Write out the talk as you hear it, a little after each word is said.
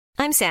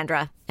I'm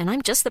Sandra, and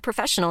I'm just the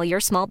professional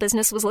your small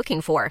business was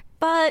looking for.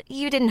 But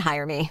you didn't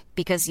hire me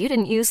because you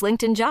didn't use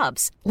LinkedIn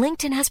Jobs.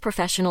 LinkedIn has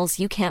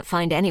professionals you can't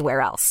find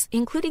anywhere else,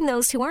 including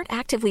those who aren't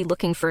actively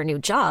looking for a new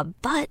job,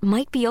 but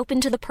might be open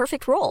to the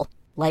perfect role,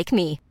 like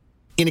me.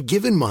 In a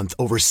given month,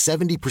 over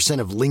 70%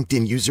 of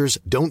LinkedIn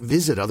users don't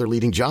visit other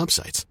leading job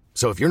sites.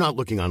 So if you're not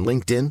looking on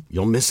LinkedIn,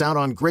 you'll miss out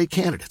on great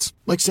candidates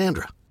like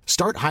Sandra.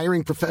 Start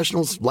hiring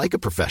professionals like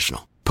a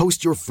professional.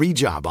 Post your free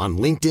job on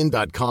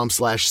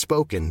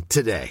linkedin.com/spoken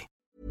today.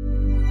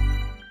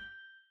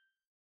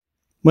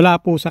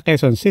 Mula po sa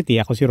Quezon City,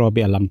 ako si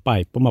Robbie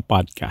Alampay,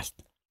 Puma-Podcast.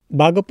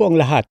 Bago po ang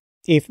lahat,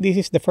 if this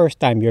is the first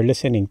time you're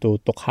listening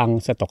to Tukhang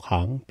sa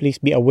Tukhang, please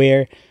be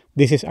aware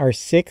this is our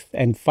 6th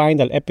and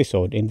final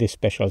episode in this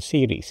special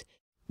series.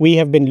 We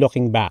have been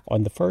looking back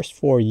on the first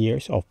 4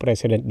 years of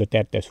President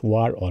Duterte's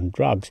war on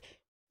drugs.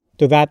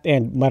 To that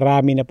end,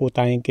 marami na po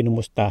tayong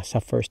kinumusta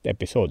sa first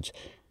episodes.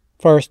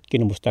 First,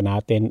 kinumusta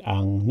natin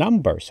ang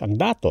numbers,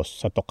 ang datos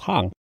sa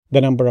Tukhang,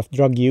 the number of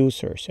drug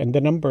users and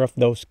the number of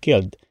those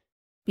killed.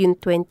 Yung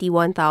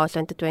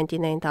 21,000 to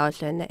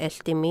 29,000 na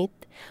estimate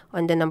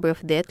on the number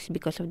of deaths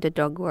because of the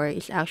drug war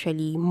is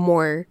actually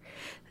more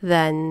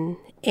than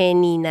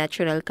any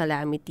natural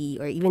calamity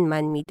or even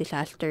man-made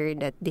disaster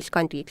that this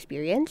country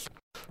experienced.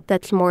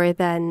 That's more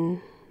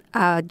than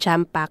a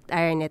jam-packed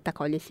Araneta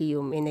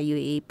Coliseum in a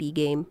UAAP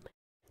game.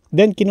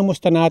 Then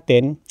kinumusta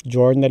natin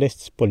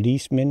journalists,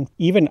 policemen,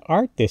 even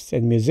artists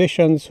and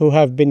musicians who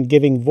have been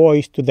giving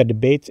voice to the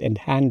debates and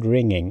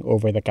hand-wringing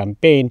over the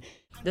campaign.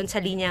 Doon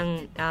sa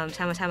linyang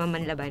sama-sama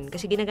manlaban.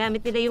 Kasi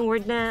ginagamit nila yung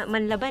word na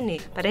manlaban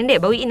eh. Para hindi,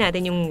 bawiin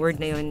natin yung word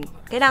na yun.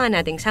 Kailangan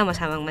nating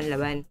sama-samang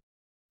manlaban.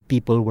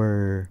 People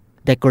were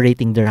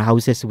decorating their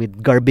houses with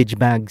garbage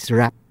bags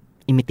wrapped,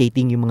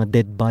 imitating yung mga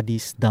dead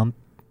bodies dumped.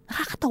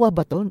 Nakakatawa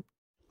ba to?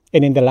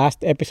 And in the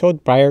last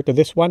episode, prior to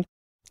this one,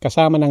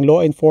 kasama ng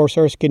law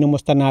enforcers,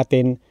 kinumusta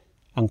natin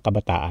ang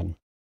kabataan.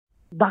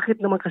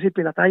 Bakit naman kasi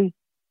pinatay?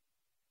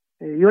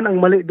 Yun ang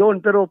mali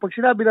doon. Pero pag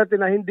sinabi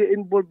natin na hindi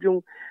involved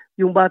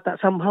yung bata,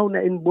 somehow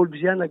na-involved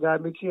siya,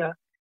 nagamit siya.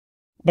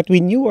 But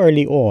we knew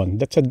early on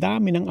that sa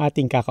dami ng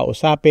ating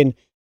kakausapin,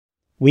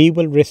 we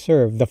will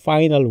reserve the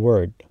final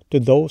word to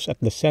those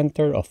at the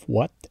center of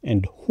what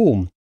and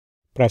whom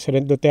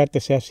President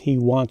Duterte says he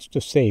wants to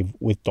save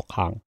with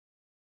Tukhang,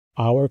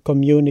 our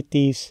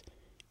communities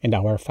and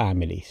our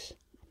families.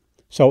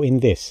 So in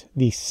this,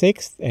 the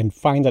 6th and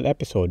final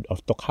episode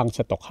of Tukhang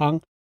sa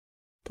Tukhang,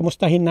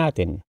 kumustahin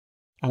natin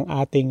ang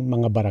ating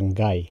mga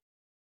barangay.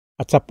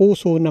 At sa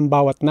puso ng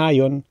bawat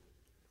nayon,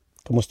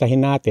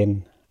 kumustahin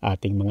natin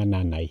ating mga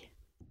nanay.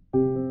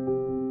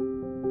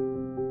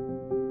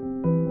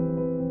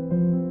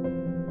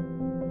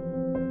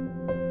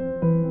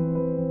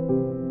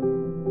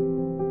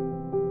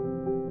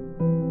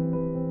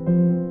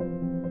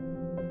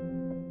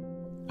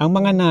 Ang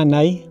mga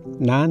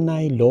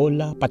nanay,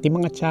 lola, pati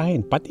mga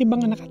tiyahin, pati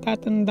mga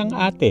nakatatandang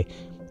ate,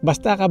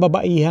 basta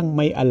kababaihang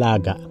may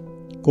alaga,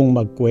 kung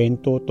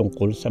magkwento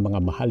tungkol sa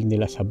mga mahal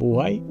nila sa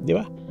buhay, di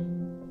ba?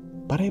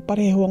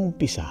 Pare-pareho ang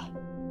umpisa.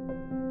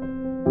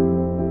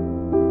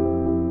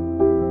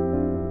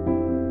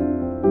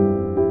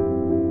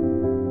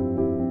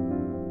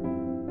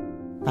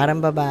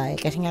 Parang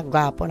babae, kasi nga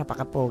gwapo,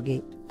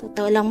 napakapogi.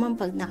 Totoo lang man,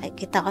 pag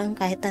nakikita ko yun,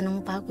 kahit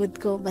anong pagod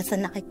ko, basta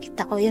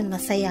nakikita ko yun,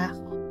 masaya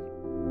ako.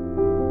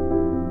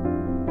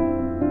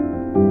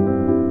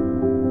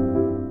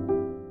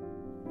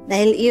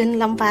 Dahil yun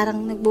lang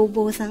parang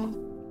nagbubusang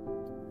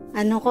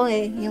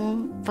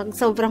yung pag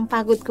sobrang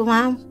pagod ko,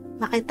 ma'am,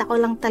 makita ko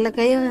lang talaga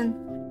yun.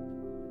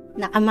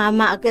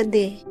 Nakamama agad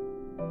eh.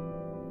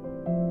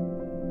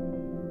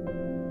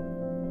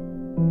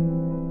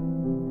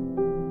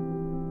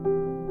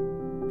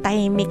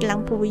 Tahimik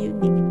lang po yun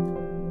eh.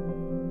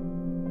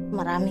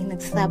 Maraming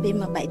nagsasabi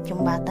mabait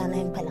yung bata na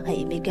yung pala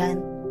kaibigan.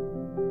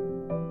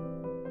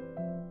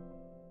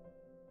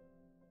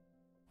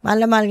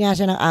 Mahal na mahal nga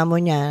siya ng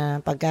amo niya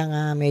pagka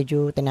nga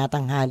medyo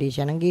tinatanghali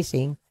siya ng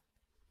gising.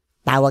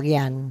 Tawag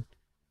yan.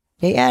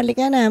 Jay,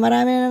 ka na.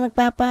 Marami na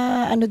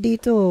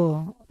dito.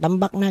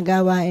 Tambak na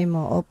gawain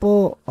mo.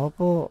 Opo.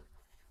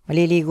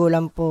 Maliligo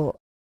lang po.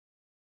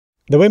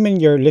 The women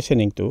you're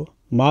listening to,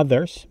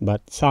 mothers,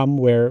 but some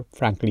were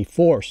frankly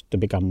forced to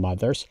become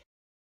mothers,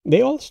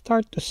 they all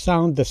start to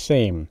sound the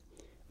same.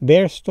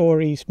 Their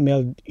stories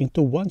meld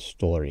into one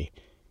story.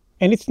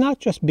 And it's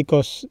not just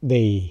because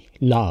they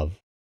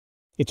love.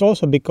 It's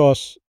also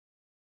because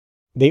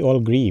they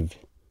all grieve.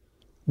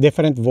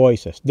 Different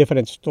voices,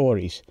 different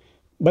stories.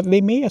 But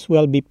they may as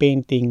well be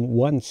painting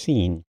one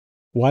scene,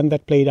 one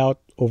that played out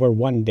over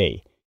one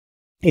day.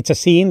 It's a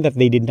scene that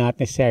they did not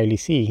necessarily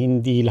see.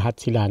 Hindi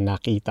lahat sila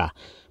nakita.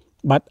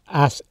 But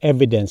as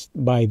evidenced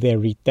by their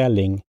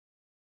retelling,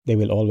 they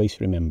will always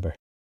remember.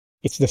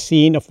 It's the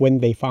scene of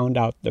when they found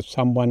out that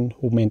someone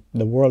who meant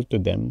the world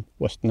to them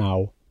was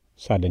now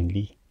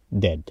suddenly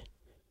dead.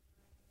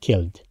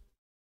 Killed.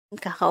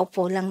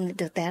 Kakaupo lang ni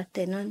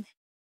Duterte nun.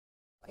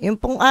 Yung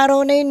pong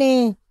araw na yun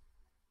eh.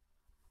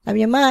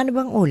 Sabi niya, ma, ano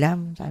bang ulam?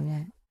 Sabi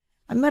niya,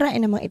 marami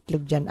namang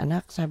itlog dyan,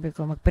 anak. Sabi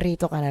ko,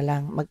 magperito ka na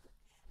lang.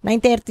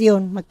 9:30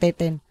 yun,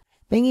 magte-10.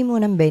 Pahingi mo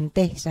ng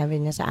 20,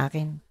 sabi niya sa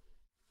akin.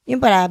 Yun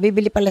pala,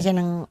 bibili pala siya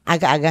ng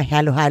aga-aga,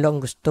 halo-halo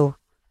ang gusto.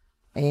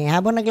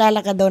 Habang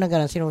naglalakad daw na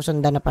gano'n,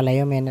 sinusundan na pala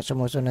yun, may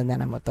sumusunod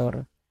na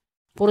motor.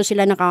 Puro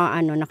sila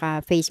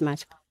naka face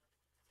mask.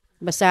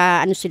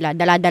 Basta sila,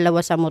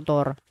 dala-dalawa sa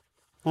motor,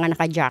 mga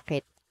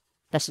naka-jacket,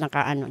 tas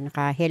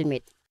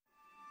naka-helmet.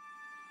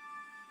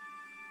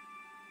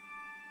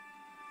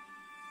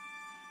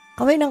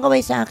 Kaway ng kaway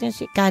sa akin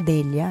si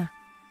Cadelia.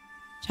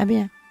 Sabi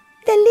niya,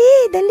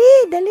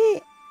 dali.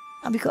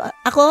 Sabi ko,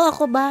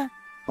 ako ba?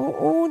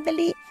 Oo,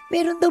 dali.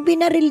 Meron daw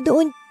binaril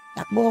doon.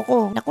 Takbo ako.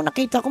 Naku,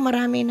 nakita ko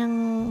marami ng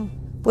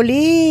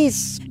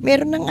pulis.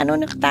 Meron ng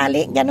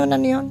nakatali. Ganon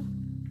yun.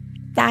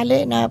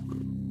 Tali na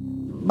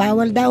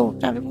bawal daw.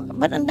 Sabi ko,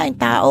 ba't ang daming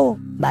tao?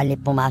 Bali,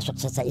 pumasok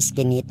sa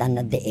iskinita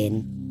na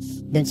diin.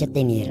 Doon siya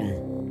tinira.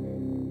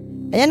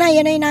 Ayan na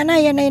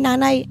yung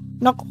nanay.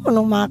 Naku,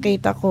 nung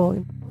makita ko.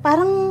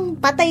 Parang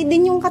patay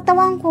din yung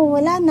katawan ko.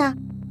 Wala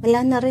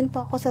na rin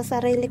po ako sa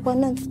sarili ko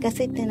nun.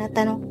 Kasi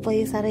tinatanong ko po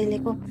yung sarili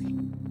ko.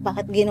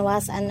 Bakit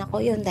ginawasaan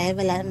ako yun? Dahil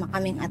wala naman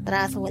kaming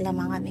atraso. Wala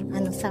naman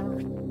kaming sa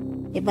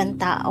ibang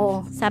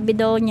tao. Sabi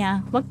daw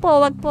niya, wag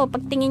po.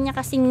 Pagtingin niya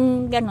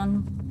kasing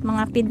ganon,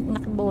 mga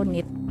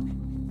nakabonit.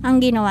 Ang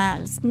ginawa,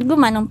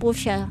 gumanong po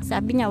siya.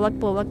 Sabi niya, wag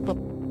po.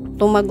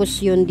 Tumagos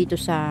yun dito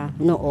sa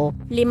noo.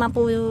 5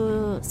 po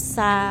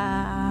sa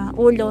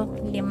ulo,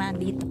 5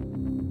 dito.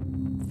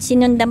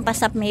 Sinundan pa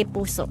sa may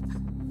puso.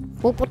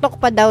 Puputok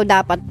pa daw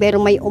dapat pero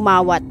may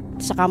umawat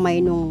sa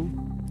kamay nung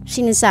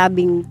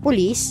sinasabing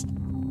pulis.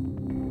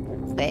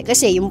 Okay,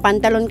 kasi yung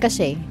pantalon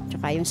kasi,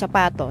 tsaka yung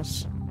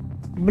sapatos,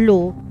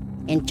 blue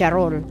and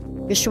charol.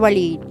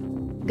 Usually,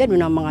 ganun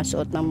ang mga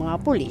suot ng mga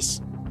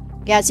pulis.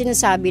 Kaya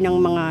sinasabi ng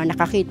mga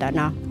nakakita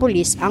na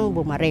pulis ang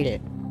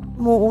bumaril.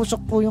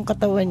 Muusok po yung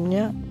katawan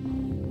niya.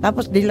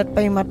 Tapos dilat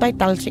pa yung matay,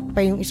 talsik pa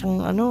yung isang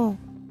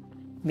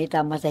May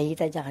tama sa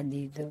hita tsaka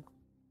dito.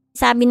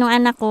 Sabi nung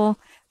anak ko,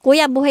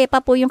 Kuya, buhay pa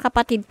po yung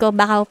kapatid ko,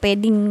 baka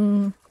pwedeng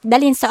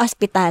dalhin sa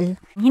ospital.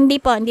 Hindi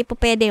po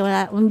pwede,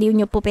 hindi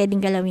nyo po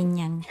pwedeng galawin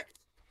yan.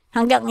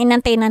 Hanggang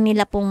inantay na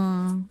nila pong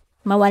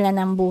mawala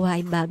ng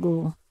buhay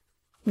bago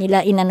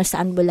nila inano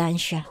sa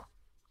ambulansya.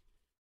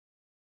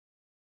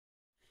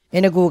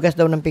 Nagugas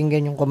daw ng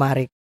pinggan yung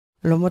kumari.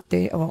 Lumot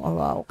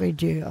awang-awa ako kay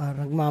JR.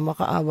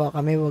 Nagmamakaawa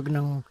kami, wag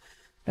nang...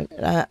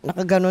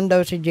 nakaganon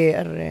daw si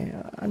JR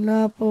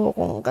Ala po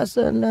akong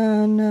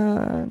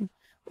kasalanan.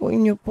 Huwag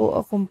niyo po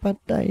akong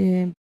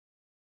patayin.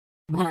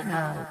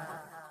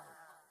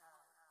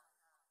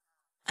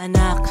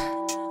 Anak,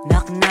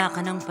 nak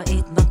ng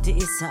pait,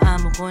 magtiis sa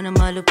amo ko na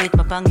malupit,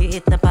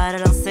 mapanggiit na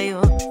para lang sa'yo.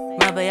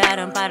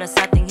 Mabayaran para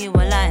sa ating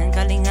hiwalayan,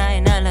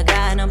 kalingayan,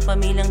 alagaan ang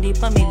pamilyang di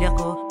pamilya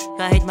ko.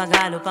 Kahit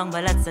magalo pang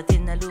balat sa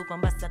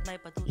tinalupang basta't may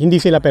patuloy. Hindi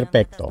sila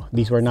perpekto.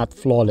 These were not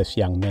flawless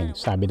young men,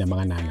 sabi ng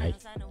mga nanay.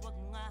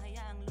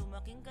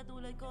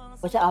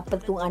 O sa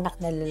 4 kong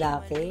anak na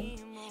lalaki,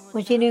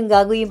 kung sino yung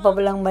gagawin pa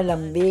palang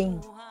malambing.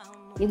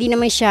 Hindi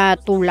naman siya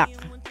tulak.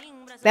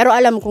 Pero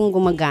alam kong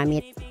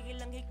gumagamit.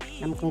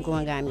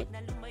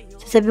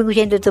 Sasabihin ko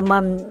siya dito,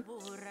 ma'am,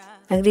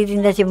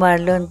 nagtitinda si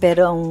Marlon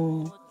pero ang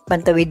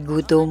pantawid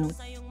gutom.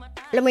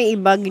 Alam mo yung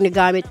iba,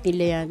 ginagamit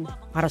nila yan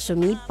para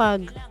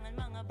sumipag.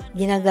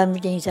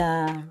 Ginagamit niya yung sa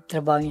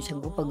trabaho niya sa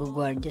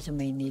pag-guardia sa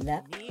Maynila.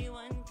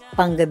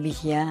 Panggabi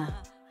siya.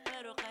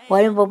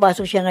 Walang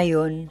papasok siya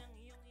ngayon.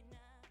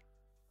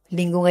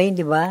 Linggo ngayon,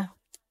 di ba?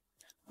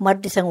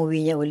 Martes ang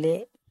uwi niya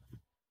uli.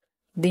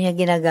 Doon niya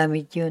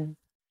ginagamit yun.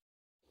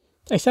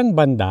 Sa isang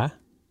banda,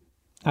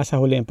 nasa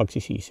huli ang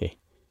pagsisisi.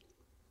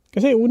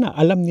 Kasi una,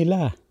 alam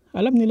nila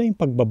yung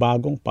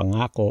pagbabagong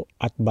pangako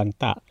at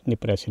banta ni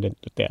President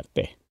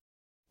Duterte.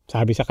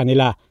 Sabi sa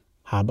kanila,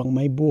 habang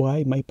may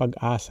buhay, may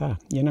pag-asa.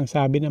 Yan ang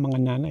sabi ng mga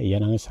nanay,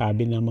 yan ang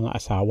sabi ng mga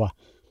asawa.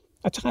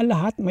 At saka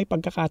lahat may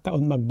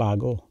pagkakataon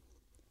magbago.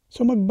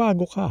 So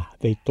magbago ka,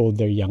 they told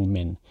their young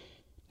men.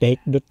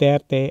 Take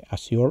Duterte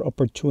as your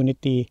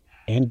opportunity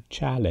and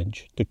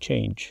challenge to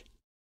change.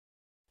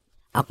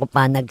 Ako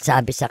pa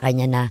nagsabi sa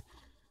kanya na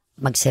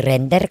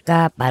mag-surrender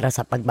ka para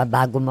sa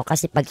pagbabago mo.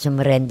 Kasi pag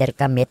sumurrender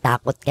ka, may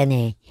takot ka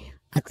na eh.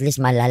 At least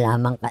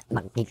malalaman ka at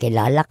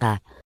makikilala ka.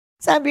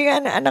 Sabi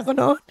nga na anak ko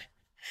noon,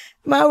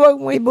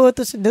 mawag mo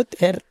iboto si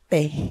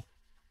Duterte.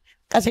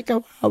 Kasi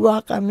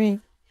kawawa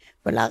kami.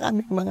 Wala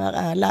kaming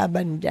mga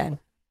laban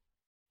dyan.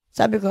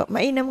 Sabi ko,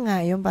 mainam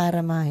nga yun para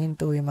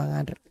mahinto yung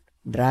mga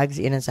drugs.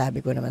 Yun ang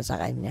sabi ko naman sa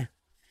kanya.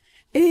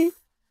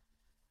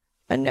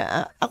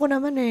 Ako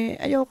naman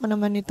ayoko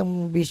naman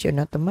itong bisyo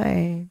na ito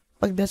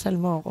Pagdasal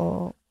mo ako,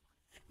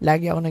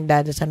 lagi ako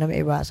nagdadasal na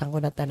maiwasan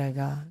ko na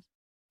talaga.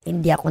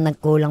 Hindi ako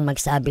nagkulang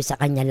magsabi sa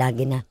kanya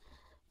lagi na,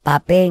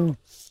 Papeng,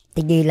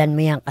 tigilan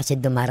mo yan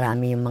kasi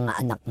dumarami yung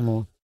mga anak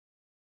mo.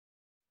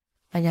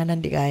 Kanya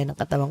nandi kaya ng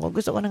katawan ko.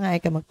 Gusto ko na nga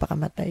ka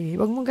magpakamatay.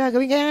 Huwag mong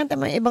gagawin. Kaya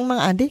nga ibang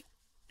mga adik.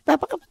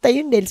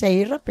 Papakamatay yun dahil sa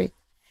hirap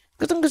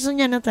Gusto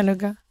niya na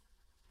talaga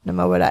na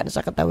mawala na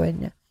sa katawan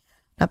niya.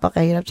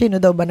 Napakahirap. Sino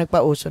daw ba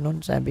nagpauso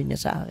nun? Sabi niya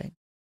sa akin.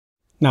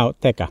 Now,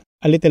 teka,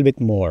 a little bit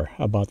more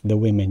about the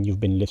women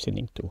you've been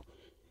listening to.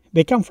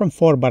 They come from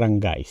 4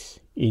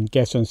 barangays in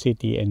Quezon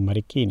City and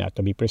Marikina,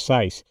 to be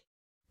precise.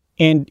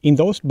 And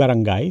in those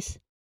barangays,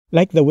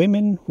 like the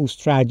women whose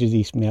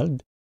tragedies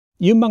meld,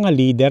 yung mga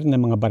leader ng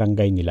mga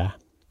barangay nila,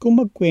 kung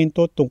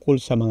magkwento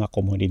tungkol sa mga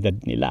komunidad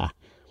nila,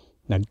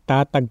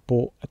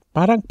 nagtatagpo at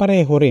parang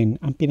pareho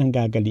rin ang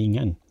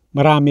pinanggagalingan.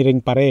 Marami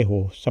ring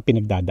pareho sa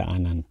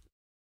pinagdadaanan.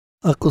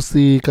 Ako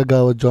si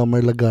Kagawad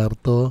Jomar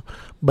Lagarto.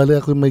 Bali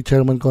ako may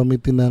chairman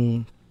committee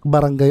ng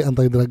Barangay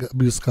Anti-Drug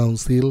Abuse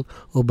Council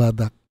o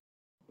BADAC.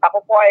 Ako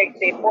po ay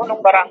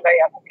punong barangay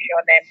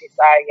Assumption and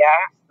Bisaya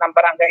ng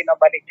Barangay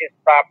Novaliches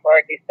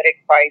Proper, District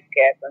 5,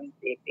 Quezon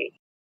City.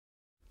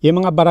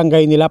 Yung mga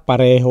barangay nila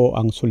pareho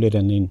ang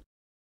suliranin.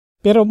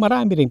 Pero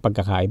marami ring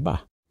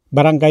pagkakaiba.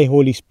 Barangay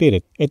Holy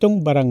Spirit,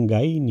 itong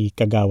barangay ni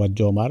Kagawad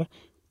Jomar,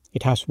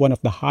 it has one of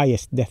the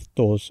highest death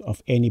tolls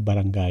of any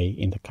barangay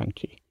in the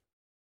country.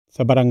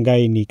 Sa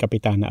barangay ni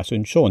Kapitana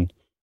Asuncion,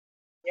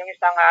 yung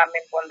isang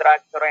amin pong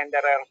drug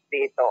surrenderers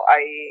dito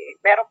ay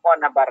meron po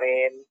na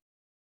baril.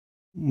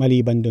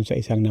 Maliban dun sa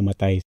isang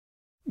namatay,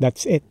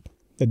 that's it.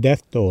 The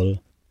death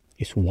toll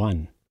is 1.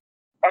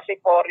 Kasi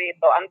po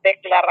rito, ang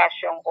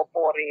deklarasyon ko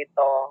po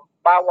rito,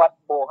 bawat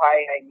buhay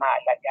ay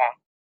mahalaga.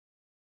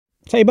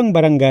 Sa ibang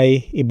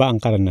barangay, iba ang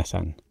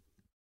karanasan.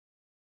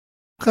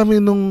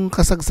 Kami nung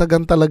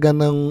kasagsagan talaga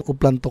ng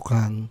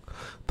Uplantukang,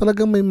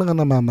 talagang may mga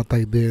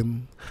namamatay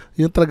din.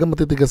 Yung talagang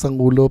matitigas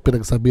ang ulo,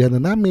 pinagsabihan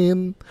na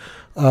namin,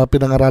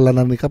 pinangaralan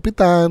na ni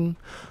Kapitan,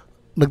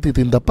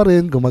 nagtitinda pa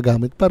rin,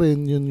 gumagamit pa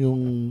rin, yun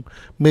yung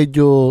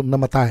medyo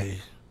namatay.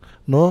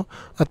 No?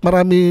 At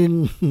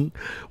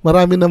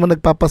marami naman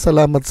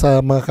nagpapasalamat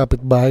sa mga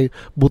kapitbahay,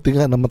 buti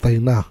nga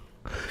namatay na.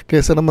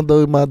 Kaysa naman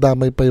daw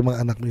madamay pa yung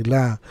mga anak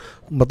nila.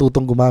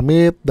 Matutong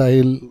gumamit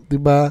dahil, 'di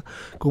ba,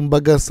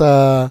 kumbaga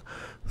sa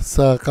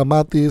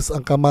kamatis,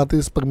 ang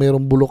kamatis pag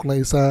mayroong bulok na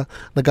isa,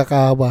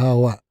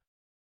 nagkakahawa-hawa.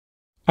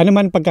 Ano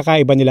man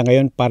pagkakaiba nila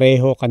ngayon,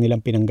 pareho kanilang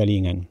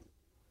pinanggalingan.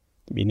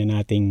 Sabihin na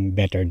nating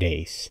better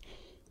days.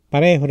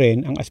 Pareho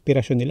rin ang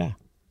aspirasyon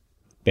nila.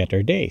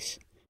 Better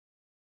days.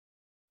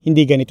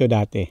 Hindi ganito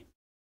dati.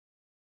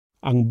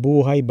 Ang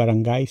buhay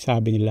barangay,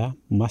 sabi nila,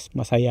 mas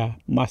masaya,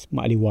 mas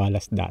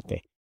maaliwalas dati.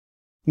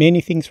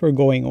 Many things were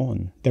going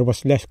on. There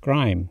was less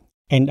crime,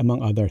 and among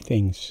other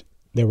things,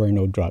 there were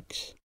no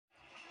drugs.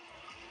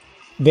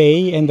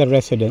 They and the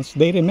residents,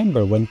 they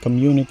remember when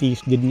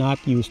communities did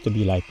not used to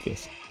be like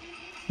this.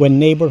 When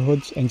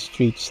neighborhoods and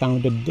streets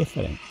sounded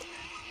different.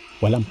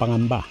 Walang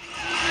pangamba.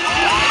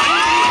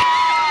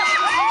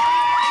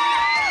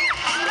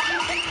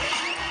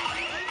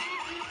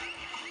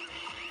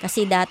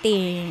 Kasi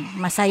dati,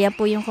 masaya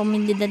po yung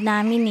komunidad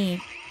namin eh.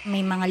 May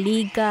mga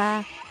liga.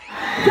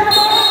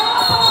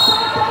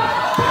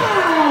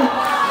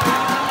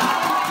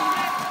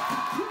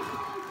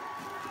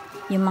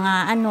 Yung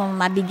mga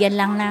mabigyan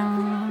lang ng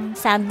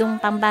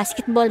sandong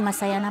pang-basketball,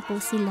 masaya na po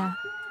sila.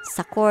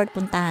 Sa court,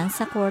 puntahan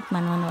sa court,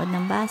 manonood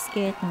ng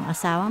basket, yung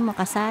asawa mo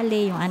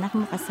kasali, yung anak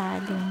mo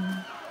kasali.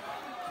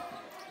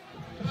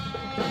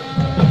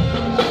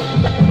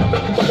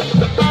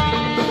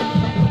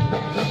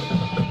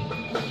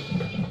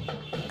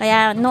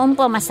 Kaya noon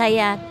po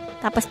masaya.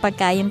 Tapos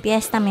pagka yung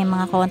piyesta, may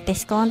mga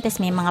contest,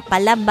 may mga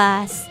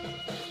palabas.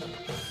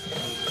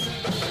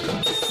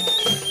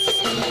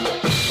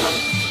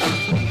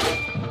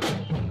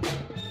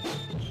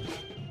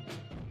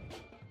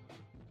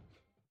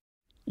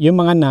 Yung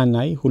mga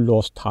nanay who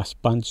lost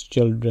husbands,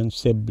 children,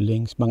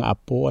 siblings, mga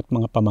apo at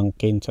mga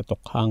pamangkin sa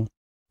tukhang,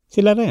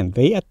 sila rin,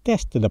 they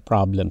attest to the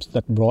problems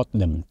that brought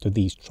them to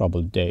these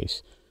troubled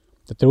days.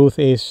 The truth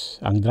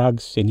is, ang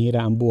drugs,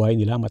 sinira ang buhay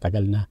nila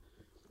matagal na.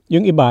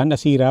 Yung iba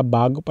nasira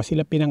bago pa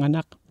sila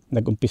pinanganak.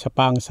 Nag-umpisa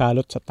pa ang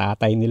salot sa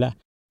tatay nila.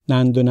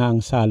 Nando na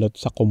ang salot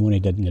sa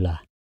komunidad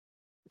nila.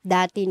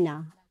 Dati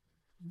na.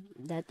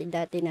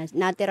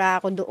 Natira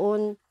ako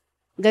doon.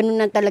 Ganun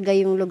na talaga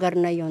yung lugar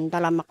na yun.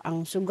 Talamak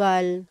ang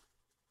sugal.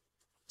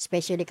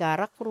 Especially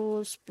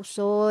Caracruz,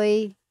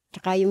 Pusoy.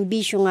 Tsaka yung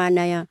bisyo nga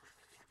na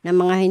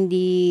mga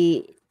hindi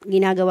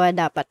ginagawa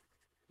dapat.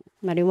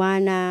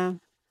 Marijuana,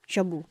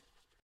 shabu,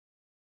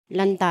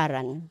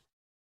 lantaran.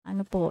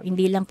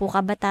 Hindi lang po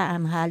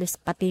kabataan, halos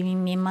pati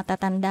may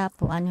matatanda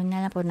po,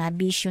 na po,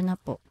 nabisyo na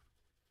po.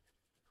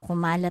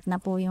 Kumalat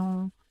na po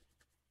yung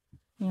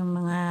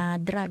mga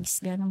drugs,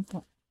 ganun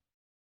po.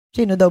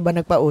 Sino daw ba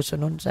nagpauso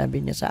nun?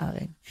 Sabi niya sa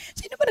akin.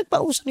 Sino ba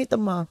nagpauso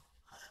nito, ma?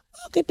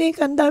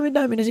 Bakit ang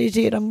dami-dami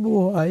nasisirang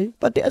buhay?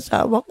 Pati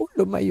asawa ko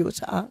lumayo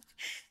sa akin.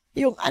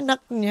 Yung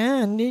anak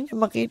niya, hindi niya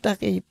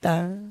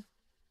makita-kita.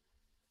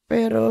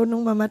 Pero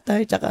nung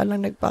mamatay, tsaka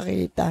lang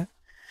nagpakita.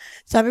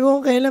 Sabi ko,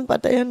 kailan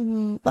patayan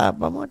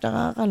papa mo,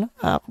 tsaka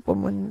ako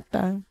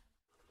pumunta.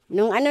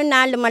 Nung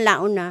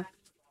lumalaon na,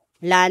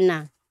 wala na.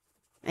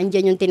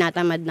 Andiyan yung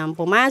tinatamad ng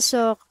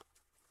pumasok.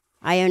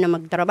 Ayaw na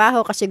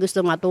magtrabaho kasi gusto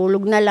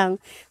matulog na lang.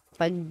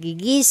 Pag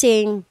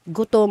gigising,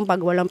 gutom,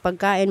 pag walang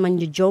pagkain,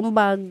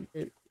 manjujombag.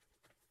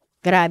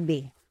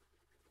 Grabe.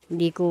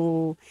 Hindi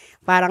ko,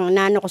 parang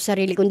ko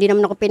sarili ko, hindi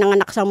naman ako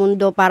pinanganak sa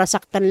mundo para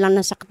saktan lang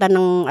na saktan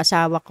ng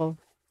asawa ko.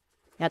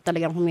 Kaya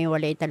talagang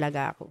humiwalay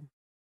talaga ako.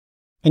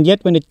 And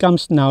yet when it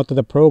comes now to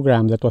the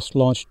program that was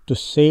launched to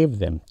save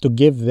them, to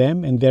give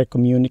them and their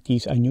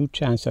communities a new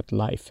chance at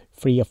life,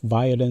 free of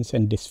violence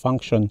and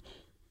dysfunction,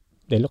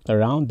 they looked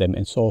around them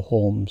and saw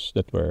homes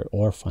that were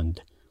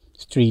orphaned,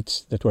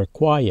 streets that were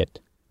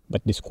quiet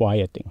but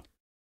disquieting.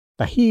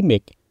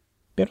 Tahimik,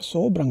 pero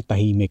sobrang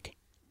tahimik.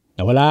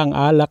 Nawala ang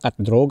alak at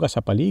droga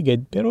sa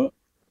paligid, pero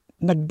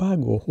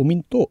nagbago,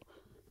 huminto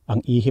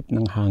ang ihip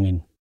ng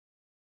hangin.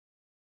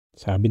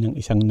 Sabi ng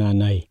isang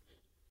nanay,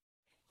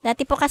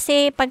 Dati po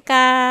kasi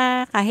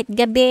kahit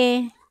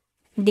gabi,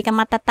 hindi ka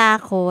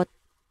matatakot.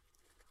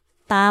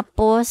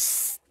 Tapos,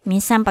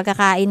 minsan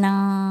pagkakain ng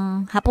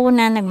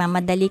hapunan,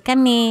 nagmamadali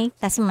kami,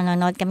 tapos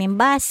manonood kami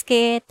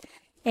basket.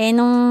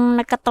 Nung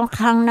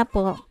nagkatongkang na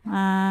po,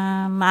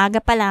 maaga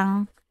pa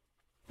lang,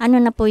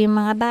 na po yung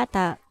mga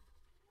bata.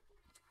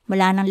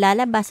 Wala nang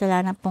lalabas,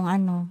 wala na pong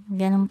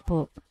ganun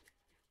po.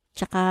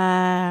 Tsaka,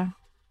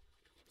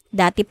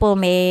 dati po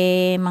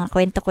may mga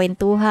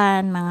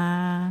kwento-kwentuhan,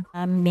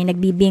 may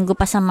nagbibingo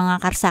pa sa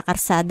mga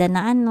karsa-karsada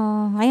na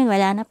Ngayon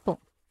wala na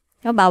po.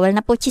 Bawal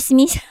na po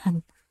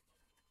chismisan.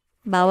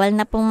 Bawal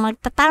na pong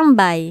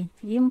magtatambay.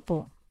 Yun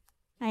po.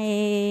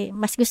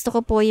 Mas gusto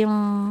ko po yung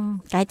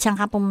kahit saan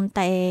ka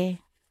pumunta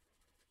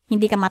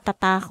hindi ka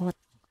matatakot.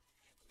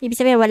 Ibig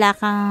sabihin wala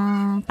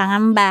kang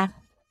pangamba.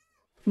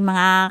 Yung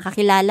mga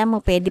kakilala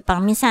mo, pwede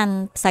pang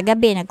minsan sa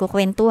gabi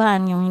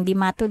nagkukwentuhan, yung hindi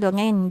matulog.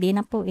 Ngayon hindi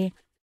na po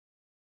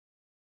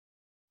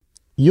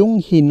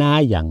Yung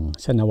hinayang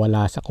sa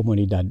nawala sa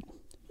komunidad,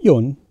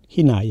 yun,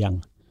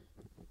 hinayang.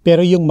 Pero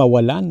yung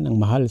mawalan ng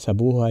mahal sa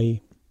buhay,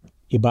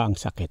 iba ang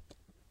sakit.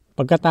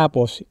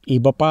 Pagkatapos,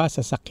 iba pa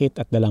sa sakit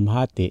at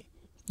dalamhati,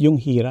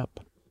 yung hirap.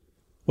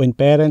 When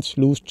parents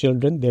lose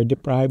children, they're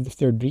deprived of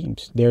their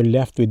dreams. They're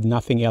left with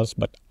nothing else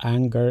but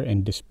anger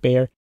and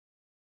despair.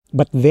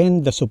 But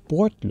then the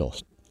support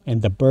lost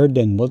and the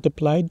burden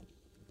multiplied,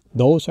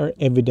 those are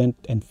evident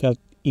and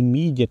felt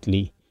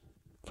immediately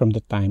from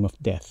the time of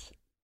death.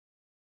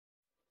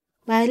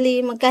 Bali,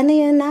 magkano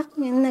yun, Nak?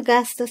 Yung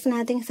nagastos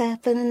natin sa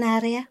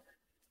punarya?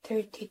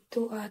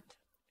 32 at.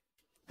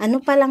 Ano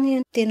pa lang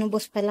yun?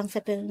 Tinubos pa lang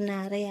sa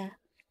punarya.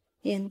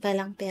 Yun pa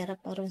lang pera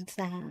pa rin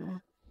sa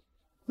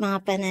mga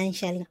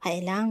financial na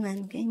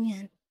kailangan.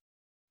 Ganyan.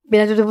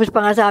 Pinatutubos pa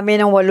nga sa amin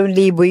ng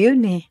 8,000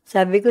 yun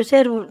Sabi ko,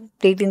 sir,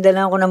 titinda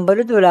lang ako ng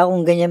balot. Wala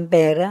akong ganyan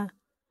pera.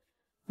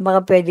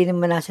 Baka pwede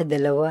naman nasa 2.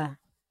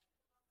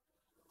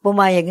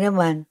 Pumayag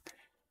naman.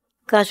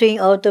 Kaso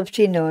yung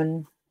autopsy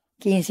nun,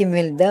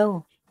 15,000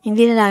 daw.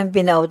 Hindi na namin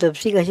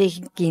pina-autopsy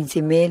kasi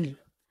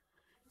 15,000.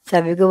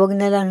 Sabi ko, wag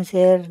na lang,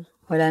 sir.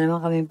 Wala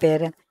naman kaming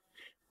pera.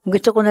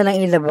 Gusto ko na lang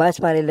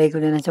ilabas para ilay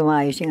ko na lang sa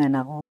maayos yung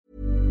anak ko.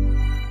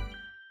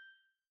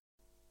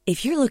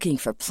 If you're looking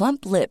for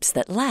plump lips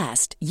that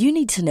last, you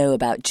need to know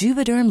about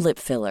Juvederm lip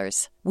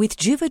fillers. With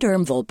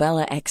Juvederm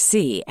Volbella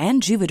XC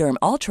and Juvederm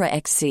Ultra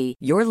XC,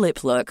 your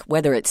lip look,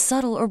 whether it's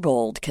subtle or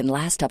bold, can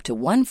last up to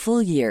 1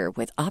 full year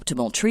with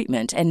optimal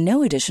treatment and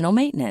no additional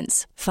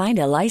maintenance. Find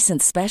a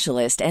licensed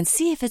specialist and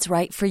see if it's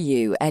right for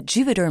you at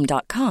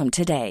Juvederm.com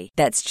today.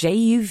 That's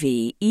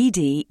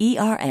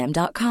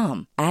JUVEDERM.com.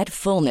 Add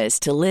fullness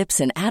to lips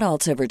in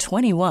adults over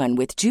 21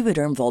 with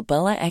Juvederm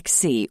Volbella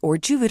XC or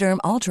Juvederm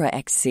Ultra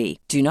XC.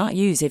 Do not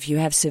use if you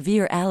have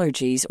severe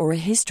allergies or a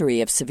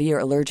history of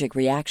severe allergic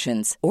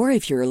reactions, or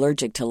if you're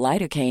allergic to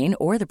lidocaine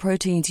or the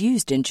proteins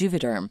used in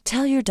Juvederm.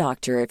 Tell your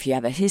doctor if you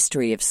have a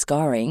history of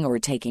scarring or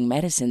taking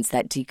medicines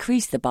that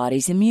decrease the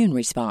body's immune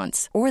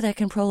response or that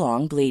can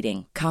prolong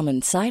bleeding.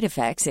 Common side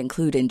effects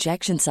include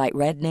injection site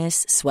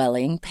redness,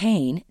 swelling,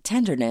 pain,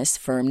 tenderness,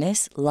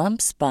 firmness,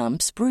 lumps,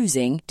 bumps,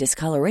 bruising,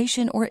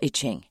 discoloration, or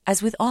itching.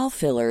 As with all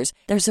fillers,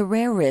 there's a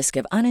rare risk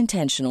of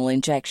unintentional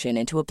injection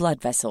into a blood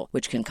vessel,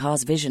 which can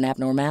cause vision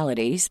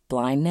abnormalities,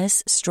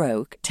 blindness,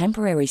 stroke,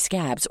 temporary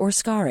scabs, or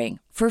scarring.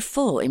 For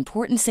full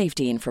important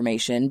safety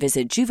information,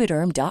 visit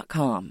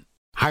Juvederm.com.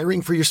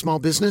 Hiring for your small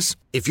business?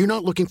 If you're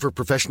not looking for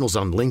professionals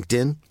on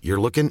LinkedIn, you're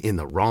looking in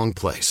the wrong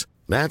place.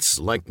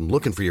 That's like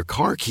looking for your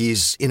car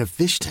keys in a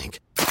fish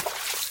tank.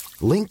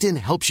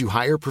 LinkedIn helps you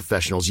hire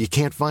professionals you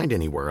can't find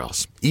anywhere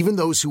else, even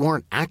those who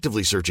aren't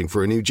actively searching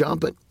for a new job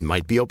but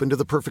might be open to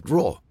the perfect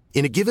role.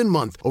 In a given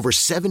month, over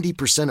 70%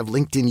 of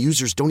LinkedIn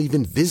users don't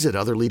even visit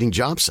other leading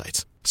job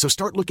sites. So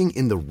start looking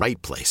in the right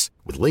place.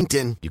 With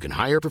LinkedIn, you can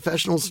hire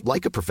professionals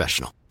like a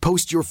professional.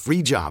 Post your free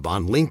job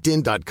on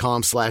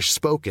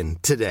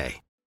linkedin.com/spoken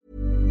today.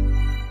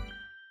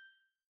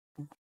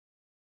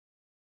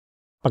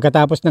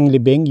 Pagkatapos ng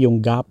libing,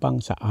 yung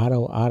gapang sa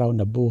araw-araw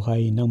na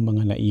buhay ng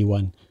mga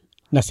naiwan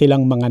na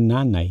silang mga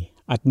nanay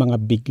at mga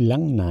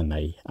biglang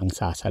nanay ang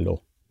sasalo.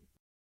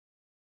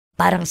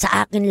 Parang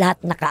sa akin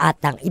lahat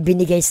nakaatang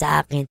ibinigay sa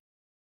akin.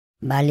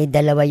 Bali,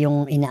 2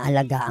 yung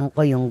inaalagaan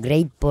ko, yung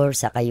grade 4,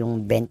 saka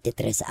yung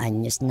 23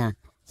 anyos na,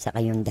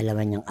 saka yung 2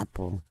 niyang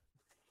apo.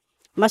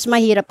 Mas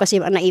mahirap kasi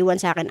naiwan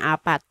sa akin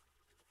 4.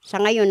 Sa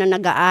ngayon na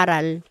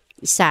nag-aaral,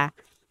 1,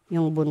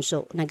 yung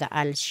bunso,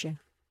 nag-aaral siya.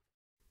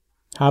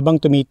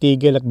 Habang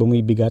tumitigil at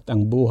bumibigat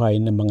ang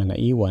buhay ng mga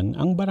naiwan,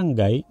 ang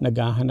barangay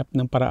naghahanap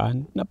ng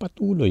paraan na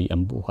patuloy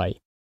ang buhay.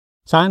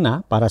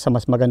 Sana para sa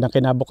mas magandang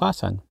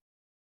kinabukasan.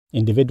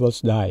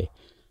 Individuals die.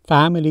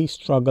 Families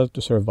struggle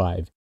to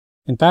survive.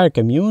 Entire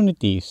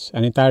communities,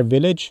 an entire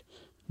village,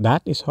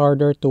 that is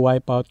harder to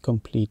wipe out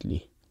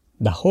completely.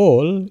 The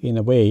whole, in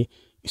a way,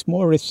 is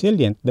more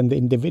resilient than the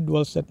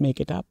individuals that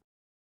make it up.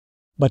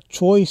 But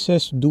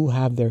choices do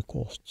have their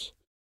costs.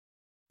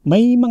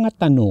 May mga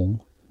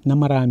tanong na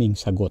maraming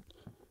sagot,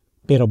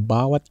 pero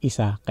bawat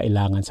isa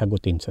kailangan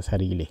sagutin sa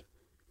sarili.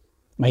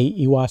 May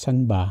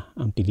iwasan ba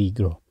ang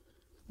peligro?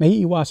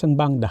 May iwasan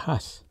ba ang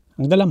dahas,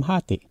 ang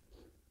dalamhati?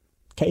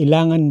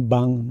 Kailangan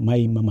bang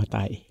may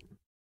mamatay?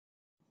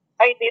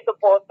 Ay, dito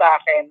po sa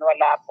akin,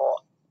 wala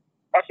po.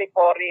 Kasi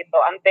po rito,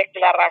 ang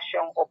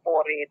deklarasyon ko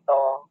po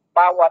rito,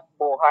 bawat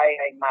buhay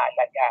ay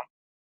mahalaga.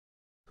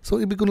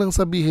 So, ibig ko lang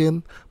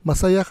sabihin,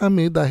 masaya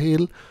kami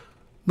dahil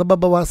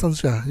nababawasan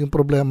siya yung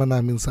problema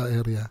namin sa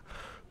area.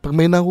 Pag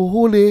may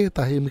nahuhuli,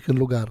 tahimik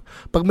yung lugar.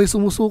 Pag may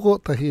sumusuko,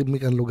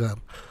 tahimik ang lugar.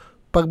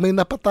 Pag may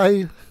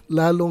napatay,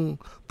 lalong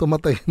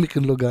tumatahimik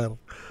yung lugar.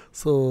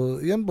 So,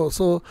 yan po.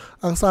 So,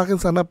 ang sa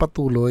akin sana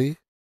patuloy.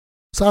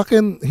 Sa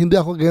akin, hindi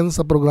ako against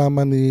sa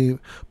programa ni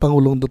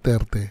Pangulong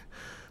Duterte.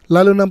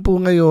 Lalo na po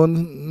ngayon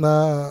na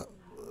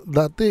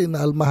dati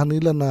naalmahan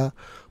nila na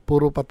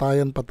puro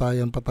patayan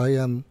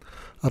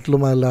at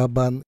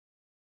lumalaban.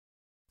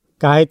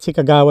 Kahit si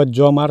Kagawad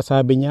Jomar,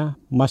 sabi niya,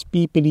 mas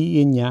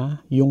pipiliin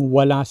niya yung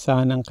wala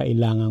sanang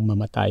kailangang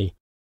mamatay.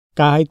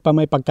 Kahit pa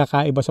may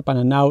pagkakaiba sa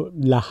pananaw,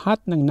 lahat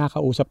ng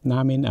nakausap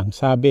namin ang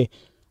sabi,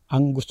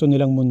 ang gusto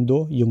nilang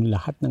mundo, yung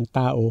lahat ng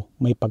tao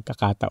may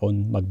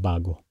pagkakataon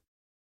magbago.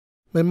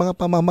 May mga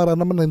pamamaraan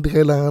naman na hindi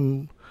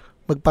kailangan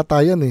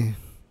magpatayan eh.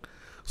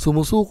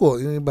 Sumusuko,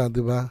 yung iba,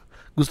 di ba?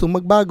 Gustong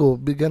magbago,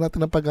 bigyan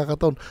natin ng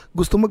pagkakataon.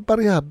 Gustong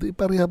magparehab,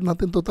 iparehab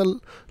natin, total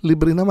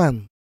libre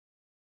naman.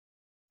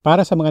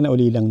 Para sa mga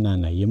naulilang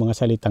nanay, yung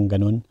mga salitang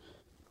ganun,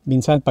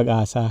 minsan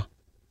pag-asa,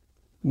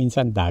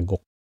 minsan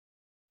dagok.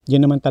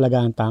 Yun naman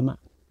talaga ang tama.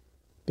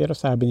 Pero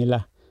sabi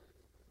nila,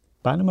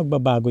 paano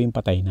magbabago yung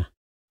patay na?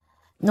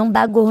 Nung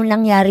bago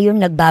nangyari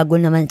yun, nagbago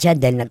naman siya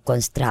dahil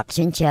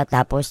nag-construction siya.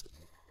 Tapos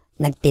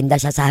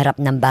nagtinda siya sa harap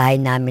ng bahay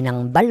namin ng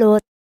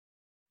balot.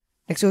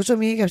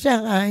 Nagsusumikap siya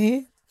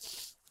kahit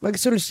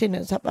magsulsi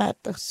ng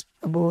sapatos.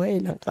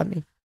 Mabuhay lang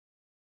kami.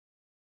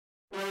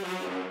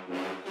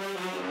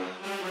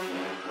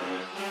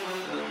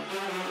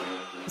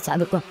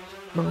 Sabi ko,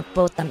 mga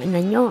potang ina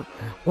nyo,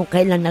 kung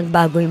kailan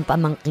nagbago yung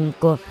pamangking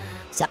ko,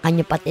 sa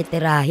kanya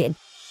patitirahin.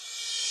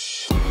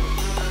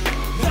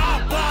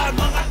 Laban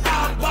mga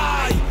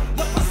tambay,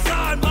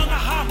 lapasan mga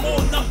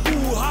hamon ng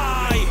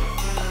buhay.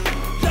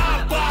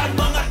 Laban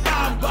mga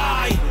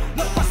tambay,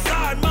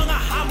 lapasan mga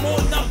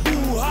hamon ng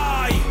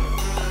buhay.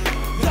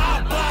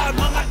 Laban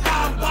mga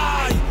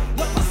tambay,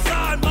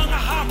 lapasan mga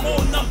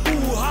hamon ng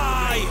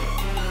buhay.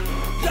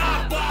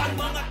 Laban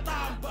mga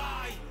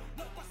tambay,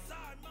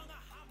 lapasan mga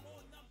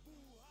hamon ng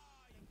buhay.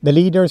 The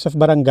leaders of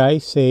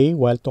barangay say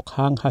while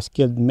Tokhang has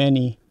killed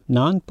many,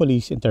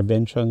 non-police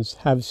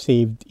interventions have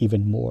saved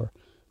even more.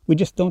 We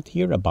just don't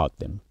hear about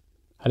them.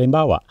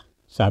 Halimbawa,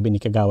 sabi ni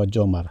Kagawad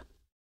Jomar,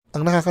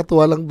 ang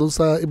nakakatuwa lang doon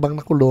sa ibang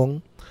nakulong,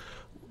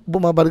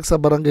 bumabalik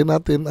sa barangay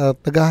natin at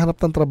naghahanap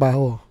ng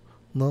trabaho.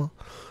 No?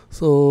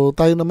 So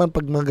tayo naman,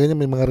 pag mga ganyan,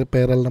 may mga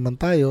referral naman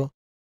tayo.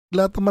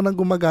 Lahat naman ang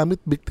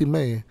gumagamit,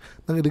 biktima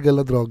ng illegal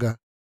na droga.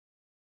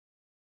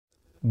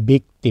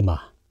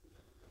 Biktima.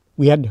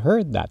 We had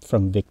heard that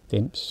from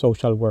victims,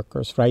 social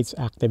workers, rights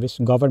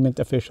activists,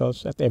 government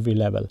officials at every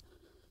level.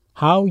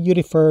 How you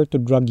refer to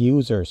drug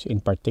users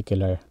in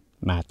particular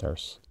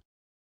matters.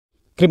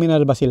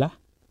 Kriminal ba sila?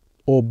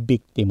 O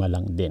biktima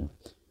lang din?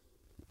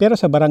 Pero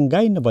sa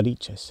barangay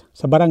Novaliches,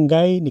 sa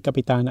barangay ni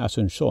Kapitana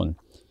Asuncion,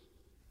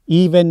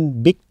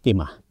 even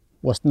biktima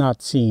was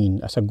not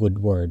seen as a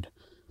good word.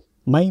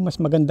 May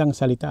mas magandang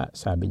salita,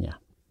 sabi niya.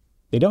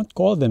 They don't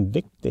call them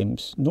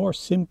victims nor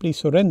simply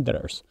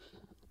surrenderers.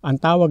 Ang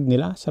tawag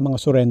nila sa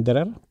mga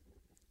surrenderer,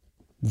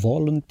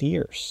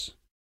 volunteers.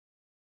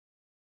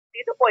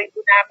 Dito po, ito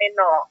namin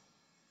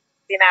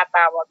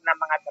tinatawag na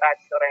mga drug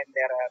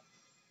surrenderer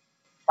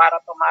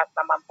para tumaas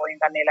naman po yung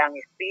kanilang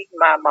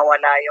stigma,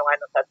 mawala yung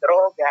sa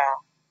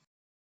droga.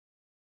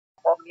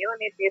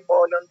 Community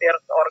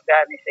Volunteers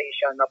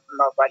Organization of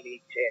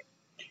Novaliches.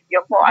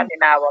 Yun po ang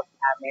tinawag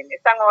namin.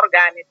 Isang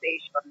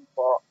organization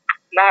po,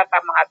 lahat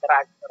ng mga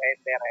drug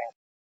surrenderer.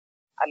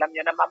 Alam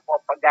nyo naman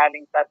po, pag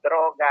galing sa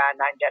droga,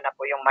 nandyan na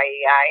po yung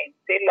mahihain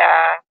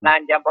sila,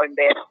 nandyan po yung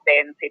very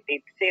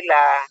sensitive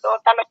sila. So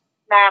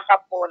talagang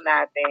nakaka po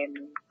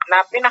natin,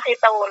 na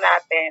pinakita po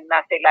natin na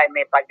sila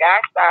may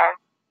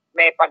pag-asa,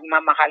 may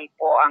pagmamahal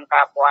po ang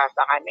kapwa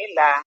sa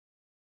kanila.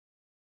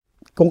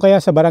 Kung kaya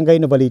sa barangay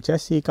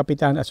Novaliches, si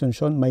Kapitan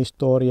Asuncion may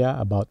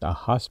istorya about a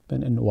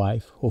husband and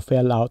wife who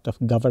fell out of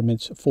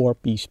government's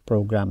 4-piece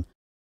program.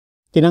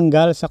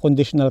 Tinanggal sa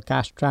conditional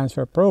cash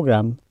transfer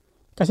program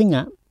kasi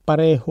nga,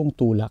 parehong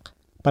tulak,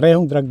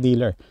 parehong drug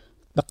dealer.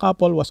 The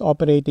couple was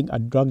operating a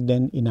drug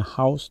den in a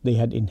house they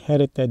had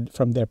inherited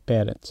from their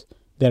parents.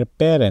 Their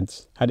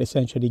parents had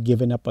essentially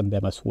given up on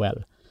them as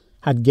well,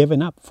 had given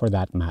up, for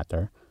that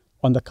matter,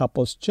 on the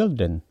couple's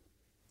children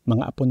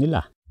mga apo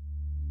nila.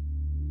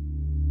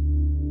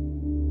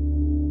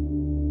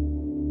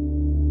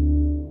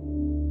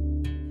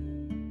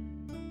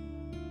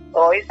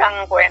 So,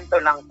 isang kwento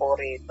lang po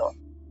rito.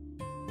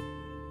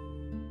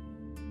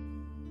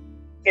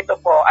 Ito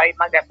po ay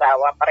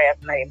mag-asawa, parehas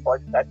na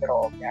involved sa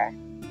droga.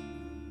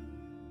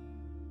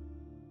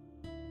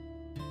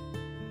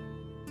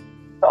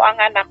 So, ang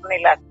anak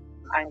nila,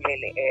 ang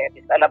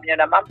liliit, alam nyo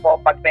naman po,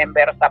 pag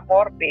member sa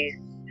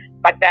Forbes,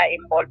 pagka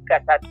involved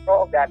ka sa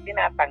droga,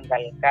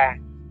 tinatanggal ka.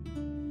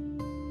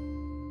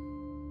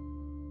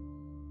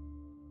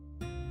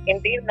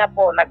 Hindi na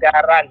po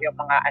nag-aaral yung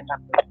mga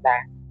anak nila.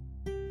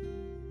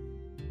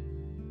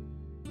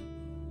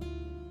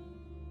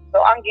 So,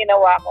 ang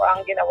ginawa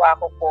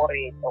ko po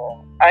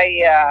rito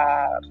ay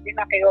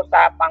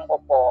pinakiusapan ko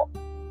po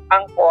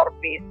ang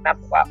Forbes na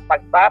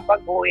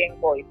pagbabaguhin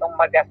ko itong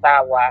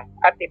mag-asawa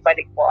at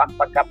ibalik po ang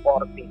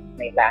pagka-Forbes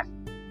nila.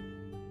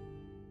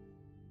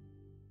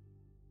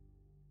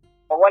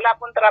 So, wala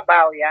pong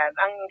trabaho yan.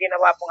 Ang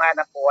ginawa po nga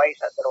na po ay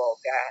sa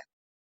droga.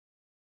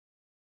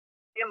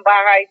 Yung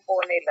bahay po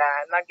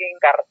nila,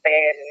 naging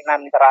kartel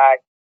ng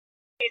drug.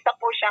 Isa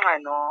po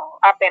siyang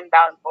up and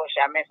down po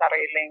siya. May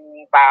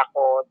sariling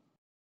bakod.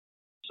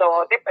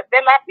 So,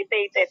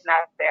 dilapidated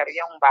na, sir,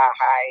 yung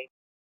bahay.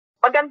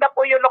 Maganda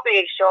po yung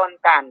location,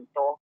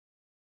 kanto.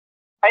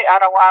 Ay,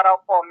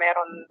 araw-araw po,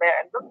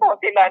 doon po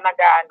sila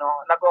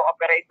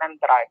nag-ooperate ng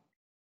drug.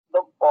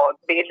 Doon po,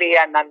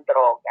 bilihan ng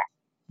droga.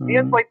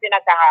 Yun po yung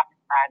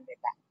pinagkakakitaan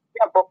nila.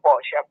 Siya po po.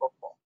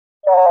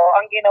 So,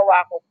 ang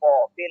ginawa ko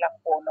po bilang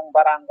punong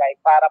barangay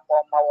para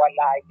po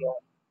mawala yun,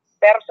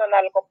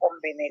 personal ko pong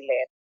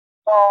binili.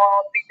 So,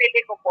 bibili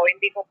ko po,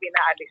 hindi ko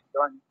pinaalis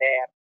doon,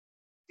 sir.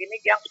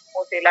 Binigyan ko po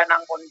sila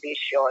ng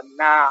kondisyon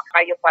na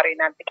kayo pa rin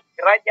ang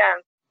titira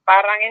dyan.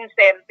 Parang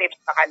incentive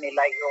sa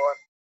kanila yun.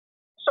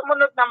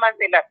 Sumunod naman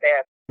sila,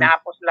 sir.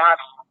 Tapos lahat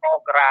ng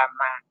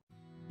programa.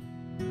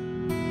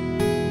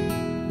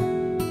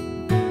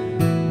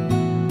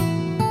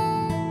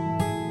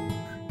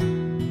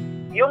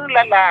 Yung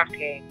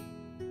lalaki,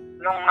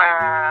 nung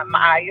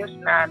maayos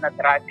na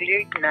drug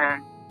lord na,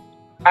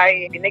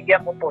 ay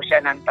binigyan ko po siya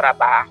ng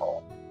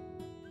trabaho.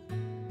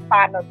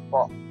 Paano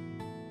po?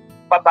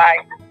 Babae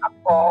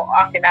ako,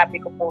 ang sinabi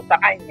ko po sa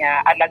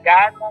kanya,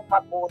 alagaan mo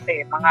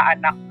mabuti mga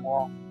anak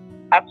mo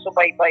at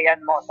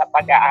subaybayan mo sa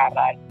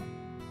pag-aaral.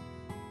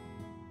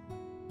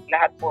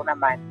 Lahat po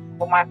naman,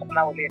 pumasok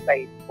na uli sa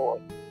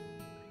school.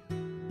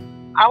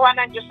 Awa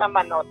ng Diyos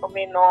naman,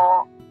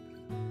 tumino.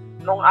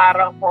 Nung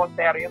araw po,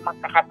 sir, yung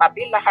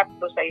magkakatabi lahat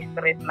po sa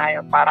street na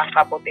yun, parang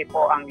kabuti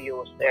po ang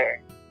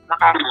user.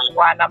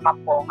 Nakakasuwa naman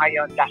po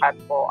ngayon, lahat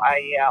po ay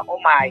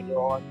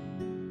umayon.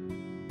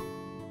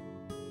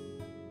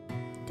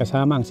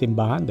 Kasama ang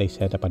simbahan, they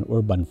set up an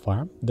urban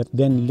farm that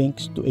then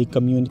links to a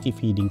community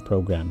feeding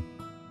program.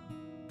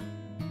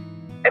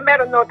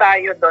 Meron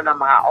tayo doon ng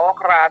mga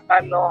okra,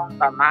 talong,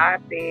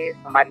 kamatis,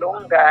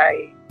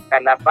 malunggay,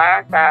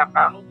 kalabasa,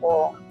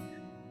 kangkong.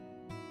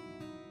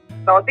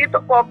 So, dito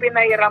po,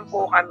 pinahiram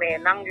po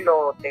kami ng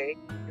lote.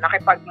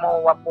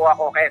 Nakipagmuwa po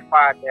ako kay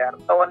Father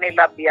Tony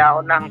Labiao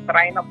ng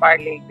Shrine of Our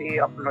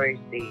Lady of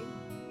Mercy.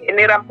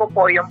 Iniram po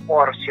yung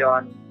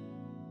portion.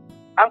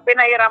 Ang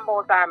pinahiram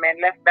po sa amin,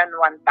 less than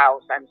 1,000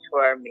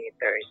 square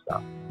meters.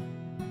 So,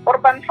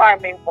 urban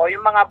farming po,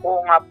 yung mga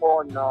bunga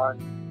po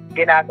noon,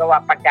 ginagawa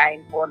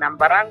pagkain po ng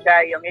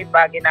barangay. Yung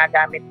iba,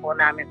 ginagamit po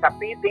namin sa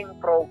feeding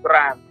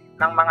program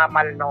ng mga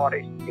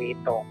malnourished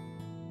dito.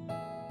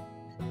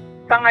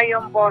 Sa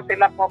ngayon po,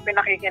 sila po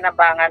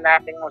pinakikinabangan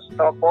nating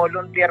gusto.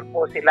 Volunteer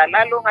po sila,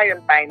 lalo ngayon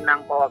time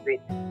ng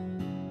COVID.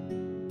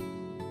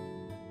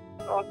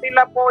 So,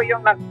 sila po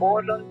yung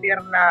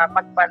nag-volunteer na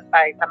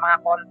magbantay sa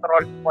mga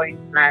control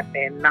points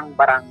natin ng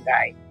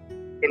barangay.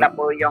 Sila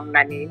po yung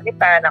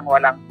naninita ng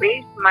walang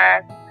face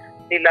mask.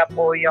 Sila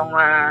po yung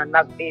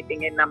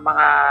nagtitingin ng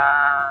mga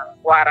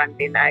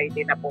quarantine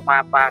ID na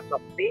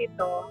pumapasok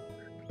dito.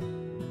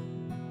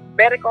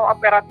 Very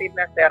cooperative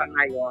na, sir,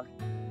 ngayon.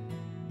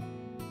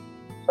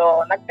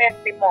 So,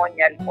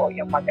 nag-testimonial po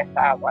yung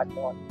mag-asawa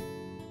doon.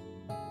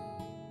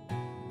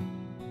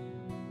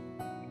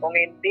 Kung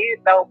hindi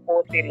daw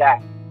po sila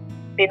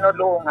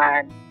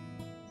tinulungan,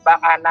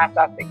 baka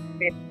nasa 6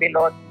 feet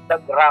below the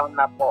ground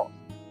na po.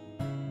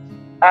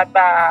 At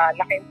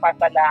laking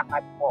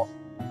pasalamat po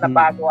na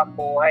bago ang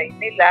buhay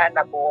nila,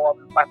 nabuo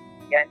ang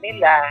pamilya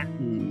nila,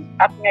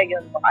 at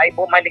ngayon po ay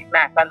bumalik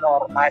na sa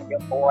normal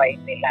yung buhay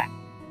nila.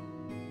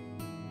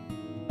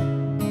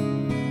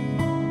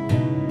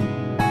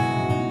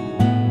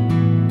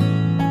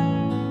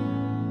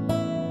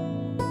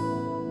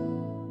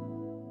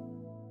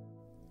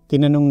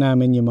 Tinanong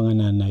namin yung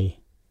mga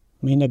nanay,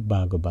 may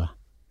nagbago ba?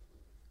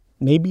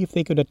 Maybe if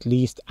they could at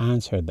least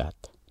answer that,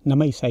 na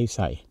may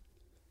saysay.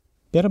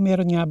 Pero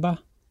meron nga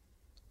ba?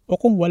 O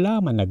kung wala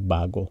man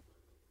nagbago,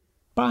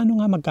 paano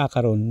nga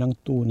magkakaroon ng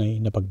tunay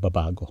na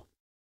pagbabago?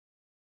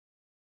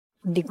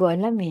 Hindi ko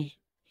alam eh.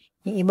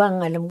 Yung ibang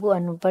alam ko,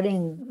 ganun pa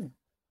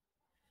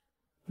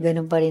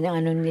rin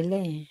ang nila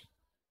eh.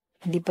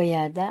 Hindi pa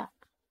yata.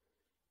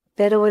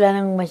 Pero wala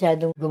nang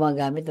masyadong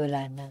gumagamit,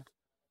 wala na.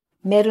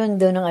 Meron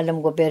doon ang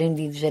alam ko, pero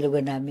hindi sa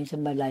lugar namin, sa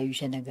malayo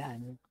siya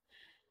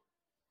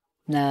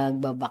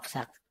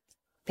nagbabaksak.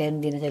 Pero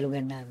hindi na sa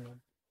lugar namin.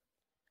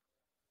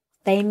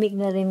 Tahimik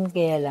na rin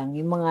kaya lang,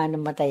 yung mga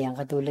namatayan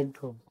katulad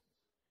ko.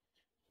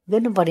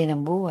 Ganun pa rin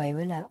ang buhay,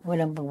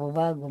 walang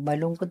pagbabago,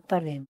 malungkot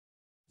pa rin.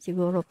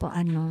 Siguro po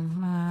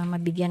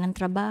mabigyan ng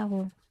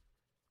trabaho.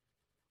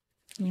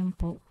 Yun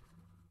po.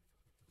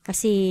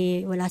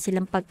 Kasi wala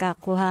silang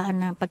pagkakuhaan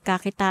na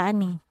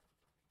pagkakitaan eh.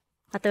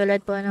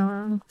 Katulad po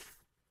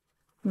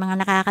mga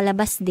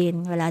nakakalabas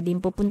din, wala din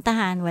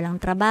pupuntahan,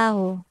 walang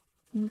trabaho.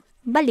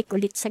 Balik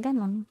ulit sa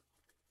ganun.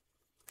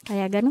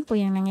 Kaya ganun po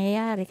yung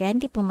nangyayari. Kaya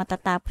hindi po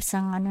matatapos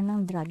ang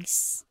ng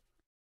drugs.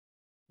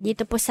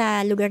 Dito po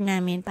sa lugar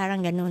namin, parang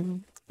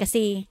ganun.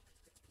 Kasi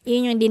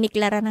yun yung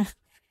diniklara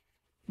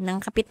ng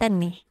kapitan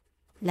eh.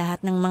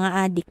 Lahat ng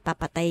mga adik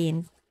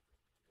papatayin.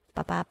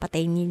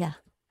 Papapatayin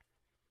nila.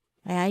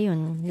 Kaya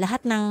yun,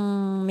 lahat ng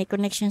may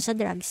connection sa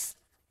drugs,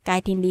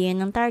 kahit hindi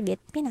yun ang target,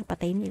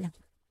 pinapatay nila.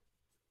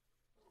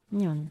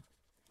 Yun.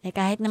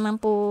 Kahit naman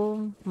po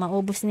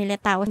maubos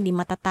nila tao, hindi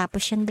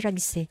matatapos yung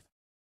drugs eh.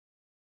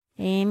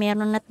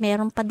 Meron at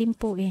meron pa din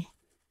po eh.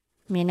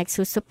 May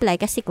nagsusupply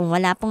kasi kung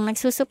wala pong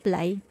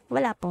nagsusupply,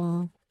 wala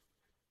pong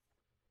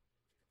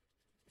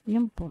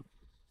yun po.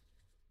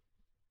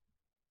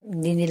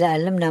 Hindi nila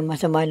alam na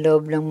masama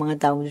loob ng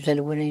mga tao sa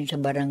lugar na yun sa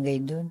barangay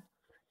doon.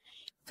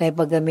 Kaya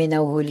pag kami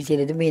nahuhuli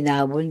sila doon, may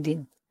nahabol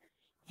din.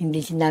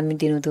 Hindi namin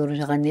tinuturo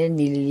sa kanila,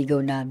 nililigaw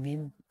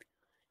namin.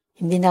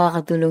 Hindi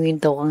nakakatulong yung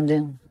tokang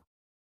doon.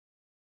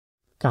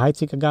 Kahit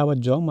si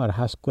Kagawad Jomar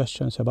has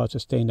questions about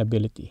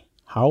sustainability.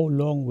 How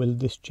long will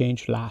this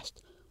change last?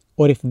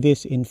 Or if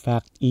this in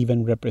fact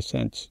even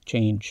represents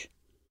change?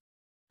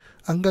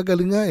 Ang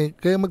gagaling nga eh.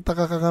 Kaya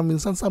magtaka ka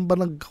minsan, saan ba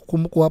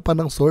kumukuha pa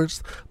ng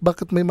source?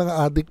 Bakit may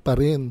mga addict pa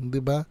rin?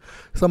 Diba?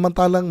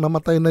 Samantalang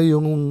namatay na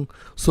yung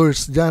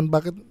source dyan.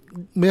 Bakit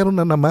meron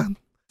na naman?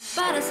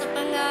 Para sa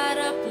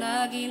pangarap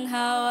na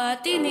ginhawa,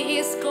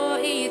 tiniis ko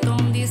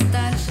itong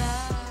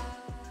distansya.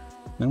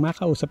 Nang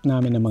makausap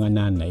namin ng mga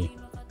nanay,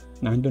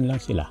 nandun lang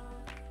sila.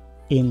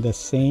 In the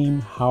same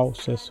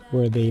houses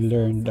where they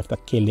learned of the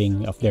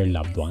killing of their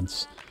loved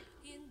ones.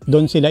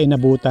 Doon sila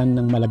inabutan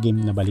ng malagim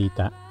na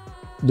balita.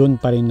 Doon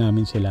pa rin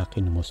namin sila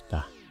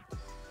kinumusta.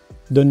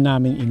 Doon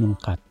namin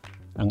inungkat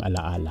ang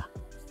alaala.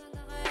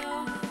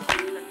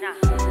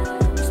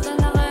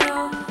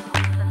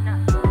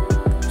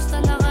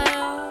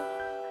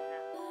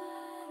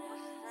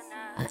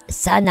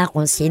 Sana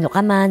kung sino ka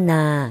man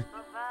na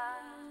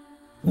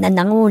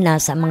nanguna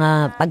sa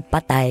mga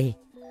pagpatay,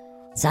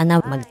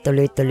 sana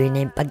magtuloy-tuloy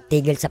na yung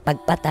pagtigil sa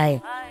pagpatay.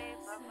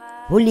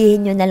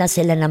 Hulihin nyo na lang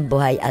sila ng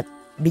buhay at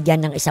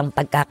bigyan ng isang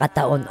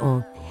pagkakataon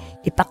o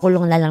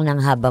ipakulong na lang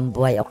ng habang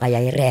buhay o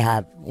kaya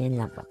i-rehab. Yun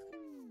lang po.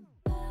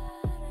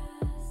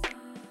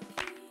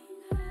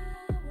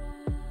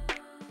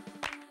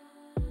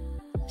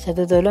 Sa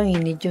totoo lang,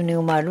 hindi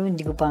yung umalo,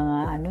 hindi ko pa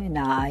nga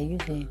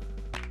inaayos eh.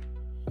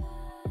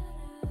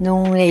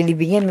 Nung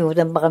nailibingan, may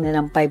utang pa kami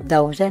ng 5,000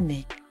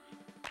 eh.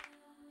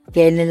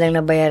 Kailan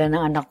lang nabayaran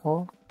ng anak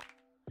ko.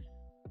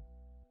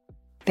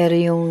 Pero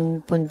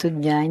yung puntod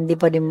niya, hindi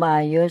pa rin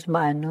maayos,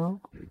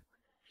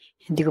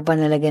 Hindi ko pa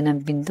nalagyan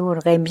ng pintura.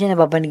 Kaya minsan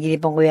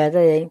napapanaginipan ko yata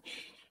eh.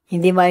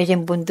 Hindi maayos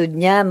yung puntod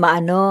niya,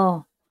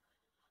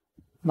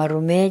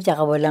 marumi,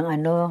 tsaka walang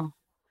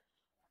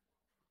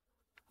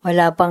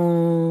wala pang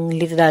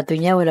litrato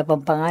niya, wala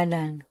pang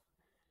pangalan.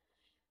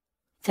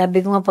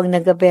 Sabi ko nga pag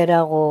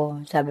nagkapera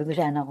ako, sabi ko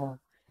sa anak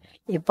ko,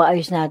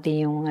 ipaayos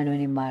natin yung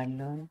ni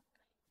Marlon.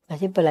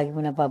 Kasi palagi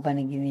ko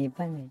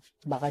napapanaginipan eh.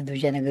 Baka doon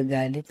siya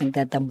nagagalit,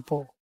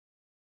 nagtatampo.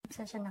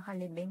 Saan siya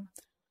nakalibing?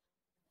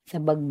 Sa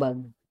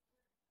Bagbag.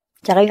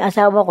 Tsaka yung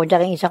asawa ko,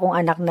 tsaka yung isa kong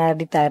anak na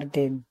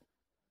retarded.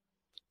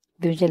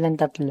 Doon silang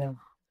tatlo.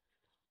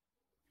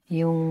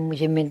 Yung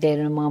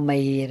sementeryo ng mga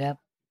mahihirap.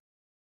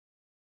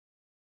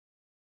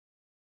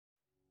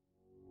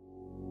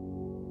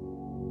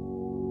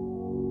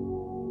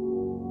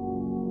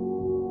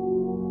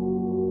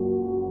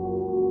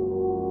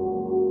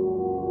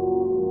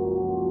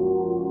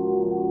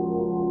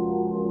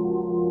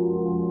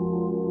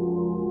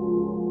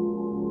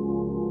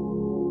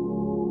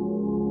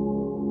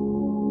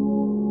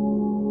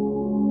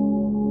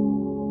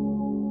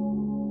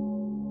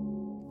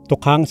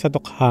 Tukhang sa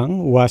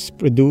Tukhang was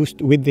produced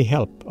with the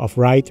help of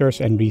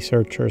writers and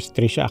researchers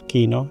Trisha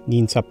Aquino,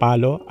 Ninsa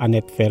Palo,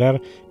 Annette Ferrer,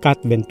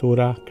 Kat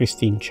Ventura,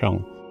 Christine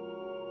Chong.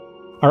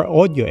 Our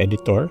audio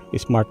editor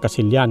is Mark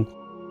Casillan.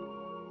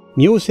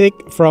 Music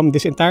from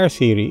this entire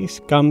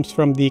series comes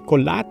from the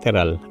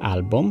Collateral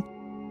album.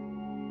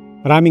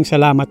 Maraming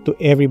salamat to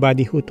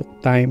everybody who took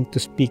time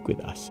to speak with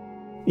us,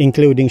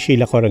 including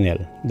Sheila Coronel,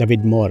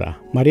 David Mora,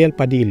 Mariel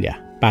Padilla,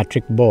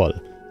 Patrick Ball,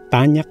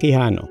 Tanya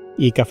Quijano,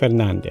 Ika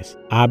Fernandez,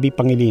 Abby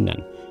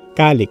Pangilinan,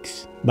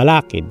 Calix,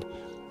 Balakid,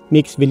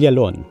 Mix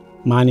Villalon,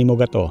 Manny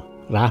Mogato,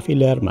 Rafi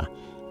Lerma,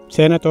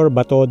 Senator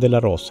Bato de la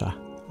Rosa,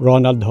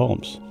 Ronald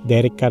Holmes,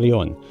 Derek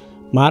Carrion,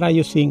 Mara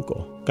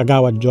Yusinco,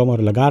 Kagawad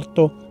Jomar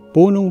Lagarto,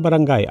 Punong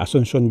Barangay,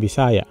 Asuncion,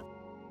 Visaya,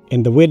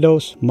 and the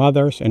widows,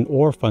 mothers, and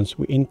orphans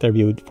we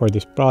interviewed for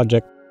this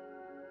project.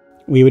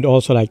 We would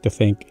also like to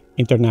thank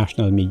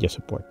international media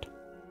support.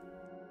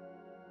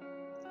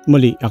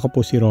 Muli, ako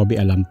po si Robbie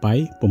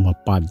Alampay, Puma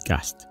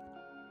Podcast.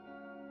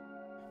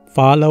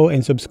 Follow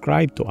and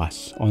subscribe to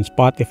us on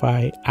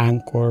Spotify,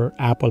 Anchor,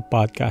 Apple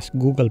Podcast,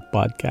 Google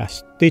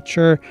Podcast,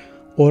 Stitcher,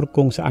 or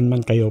kung saan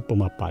man kayo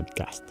Puma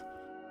Podcast.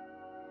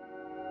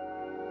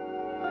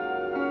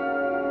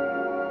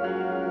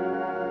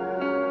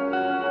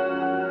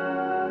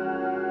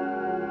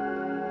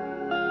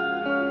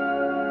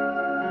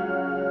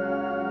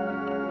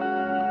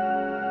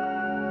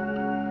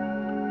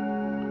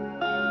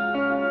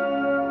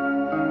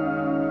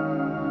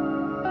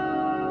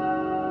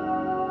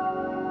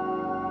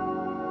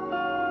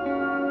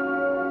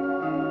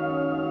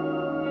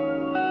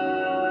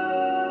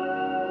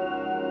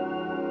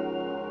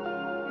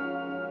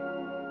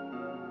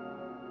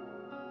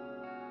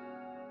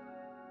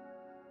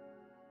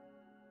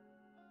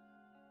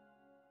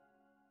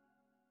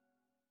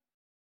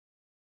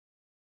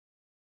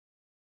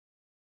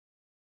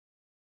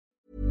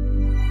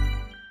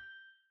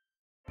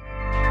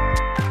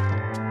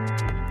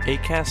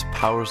 Acast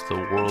powers the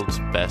world's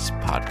best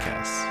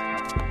podcasts.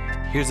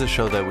 Here's a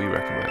show that we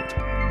recommend.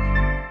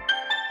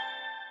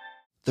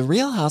 The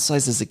Real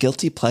Housewives is a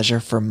guilty pleasure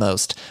for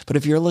most, but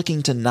if you're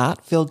looking to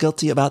not feel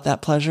guilty about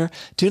that pleasure,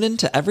 tune in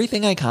to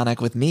Everything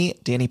Iconic with me,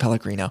 Danny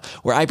Pellegrino,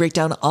 where I break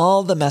down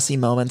all the messy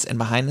moments and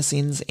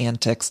behind-the-scenes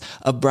antics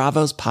of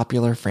Bravo's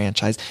popular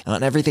franchise. And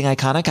on Everything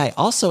Iconic, I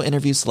also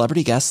interview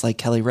celebrity guests like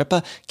Kelly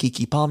Ripa,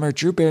 Keke Palmer,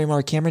 Drew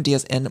Barrymore, Cameron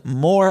Diaz, and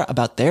more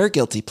about their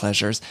guilty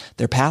pleasures,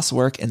 their past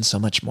work, and so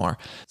much more.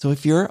 So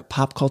if you're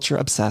pop culture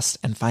obsessed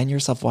and find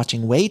yourself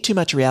watching way too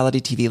much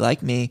reality TV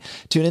like me,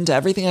 tune in to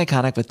Everything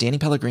Iconic with Danny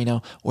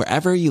Pellegrino,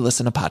 wherever you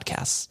listen to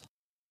podcasts.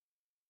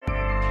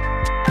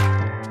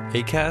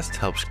 Acast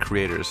helps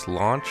creators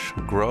launch,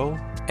 grow,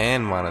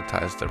 and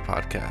monetize their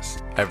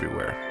podcasts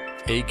everywhere.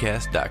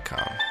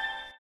 Acast.com.